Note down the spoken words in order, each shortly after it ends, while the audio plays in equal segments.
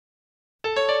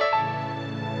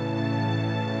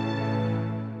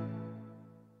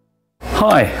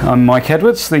Hi, I'm Mike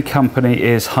Edwards. The company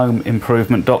is Home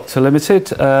Improvement Doctor Limited.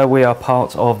 We are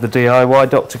part of the DIY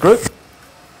Doctor Group.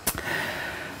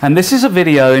 And this is a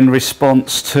video in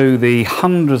response to the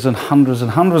hundreds and hundreds and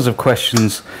hundreds of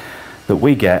questions that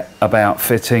we get about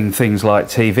fitting things like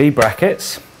TV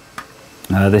brackets.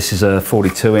 This is a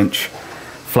 42-inch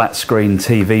flat screen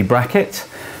TV bracket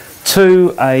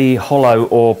to a hollow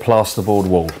or plasterboard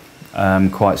wall.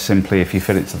 Quite simply, if you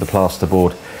fit it to the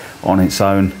plasterboard on its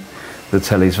own, the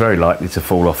telly is very likely to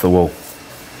fall off the wall.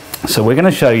 So we're going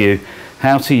to show you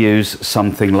how to use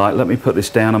something like, let me put this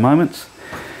down a moment,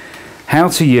 how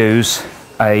to use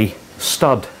a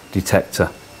stud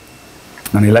detector,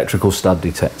 an electrical stud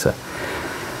detector.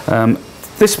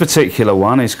 This particular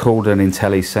one is called an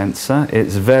IntelliSensor.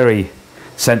 It's very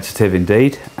sensitive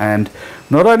indeed, and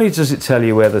not only does it tell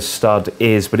you where the stud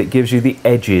is, but it gives you the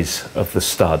edges of the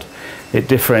stud. It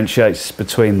differentiates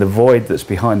between the void that's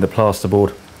behind the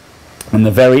plasterboard and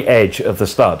the very edge of the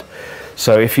stud.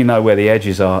 So if you know where the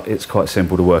edges are, it's quite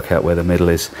simple to work out where the middle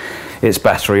is. It's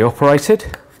battery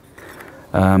operated.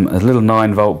 A little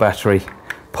 9-volt battery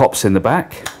pops in the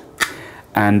back,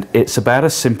 and it's about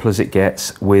as simple as it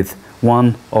gets, with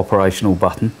one operational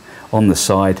button on the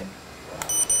side,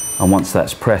 and once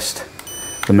that's pressed,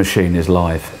 the machine is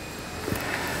live.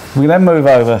 We then move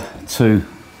over to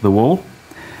the wall.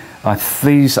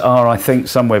 These are, I think,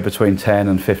 somewhere between £10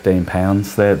 and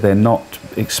 £15. They're not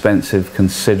expensive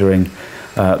considering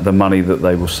the money that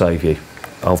they will save you,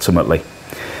 ultimately.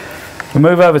 We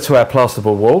move over to our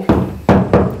plasterboard wall.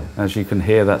 As you can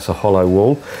hear, that's a hollow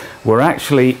wall. We're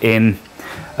actually in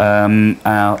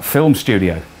our film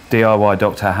studio. DIY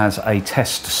Doctor has a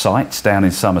test site down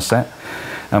in Somerset,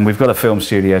 and we've got a film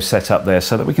studio set up there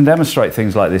so that we can demonstrate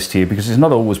things like this to you, because it's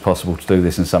not always possible to do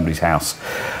this in somebody's house.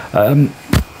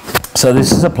 So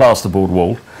this is a plasterboard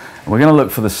wall, and we're going to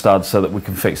look for the stud so that we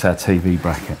can fix our TV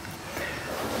bracket.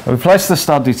 We place the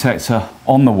stud detector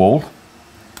on the wall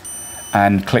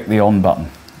and click the on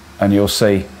button, and you'll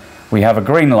see we have a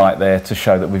green light there to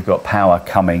show that we've got power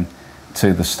coming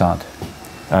to the stud,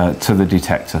 to the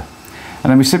detector.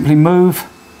 And then we simply move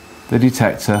the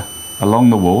detector along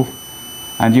the wall,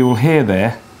 and you will hear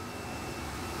there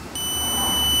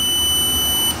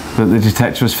that the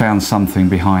detector has found something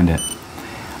behind it.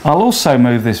 I'll also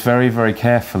move this very, very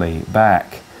carefully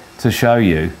back to show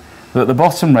you that the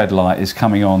bottom red light is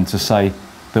coming on to say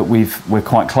that we're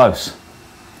quite close.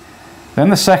 Then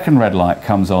the second red light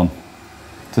comes on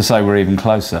to say we're even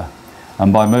closer.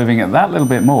 And by moving it that little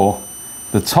bit more,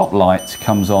 the top light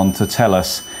comes on to tell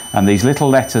us, and these little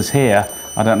letters here,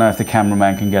 I don't know if the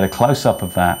cameraman can get a close-up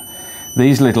of that,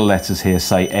 these little letters here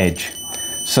say edge.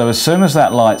 So as soon as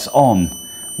that light's on,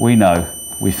 we know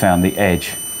we found the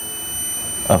edge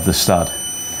of the stud.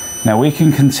 Now we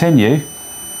can continue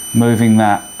moving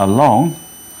that along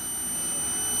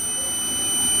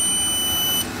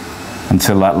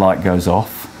until that light goes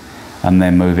off, and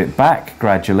then move it back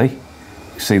gradually.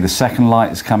 You see the second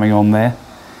light is coming on there,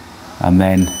 and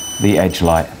then the edge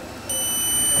light.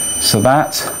 So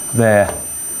that there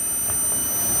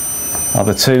are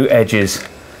the two edges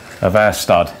of our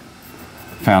stud,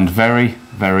 found very,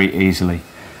 very easily.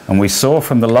 And we saw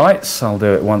from the lights, I'll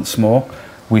do it once more,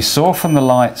 we saw from the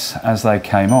lights as they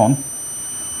came on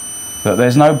that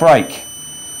there's no break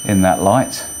in that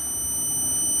light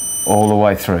all the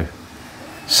way through.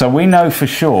 So we know for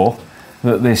sure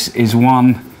that this is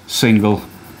one single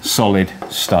solid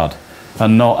stud,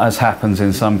 and not, as happens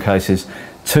in some cases,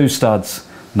 two studs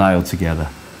nailed together.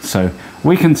 So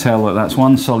we can tell that that's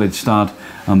one solid stud,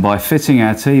 and by fitting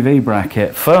our TV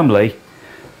bracket firmly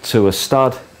to a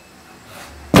stud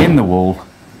in the wall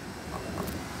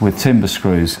with timber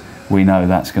screws, we know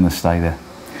that's going to stay there.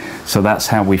 So that's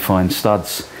how we find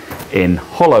studs in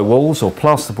hollow walls or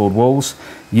plasterboard walls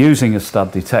using a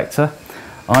stud detector.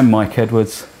 I'm Mike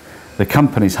Edwards, the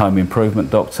company's Home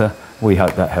Improvement Doctor. We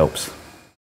hope that helps.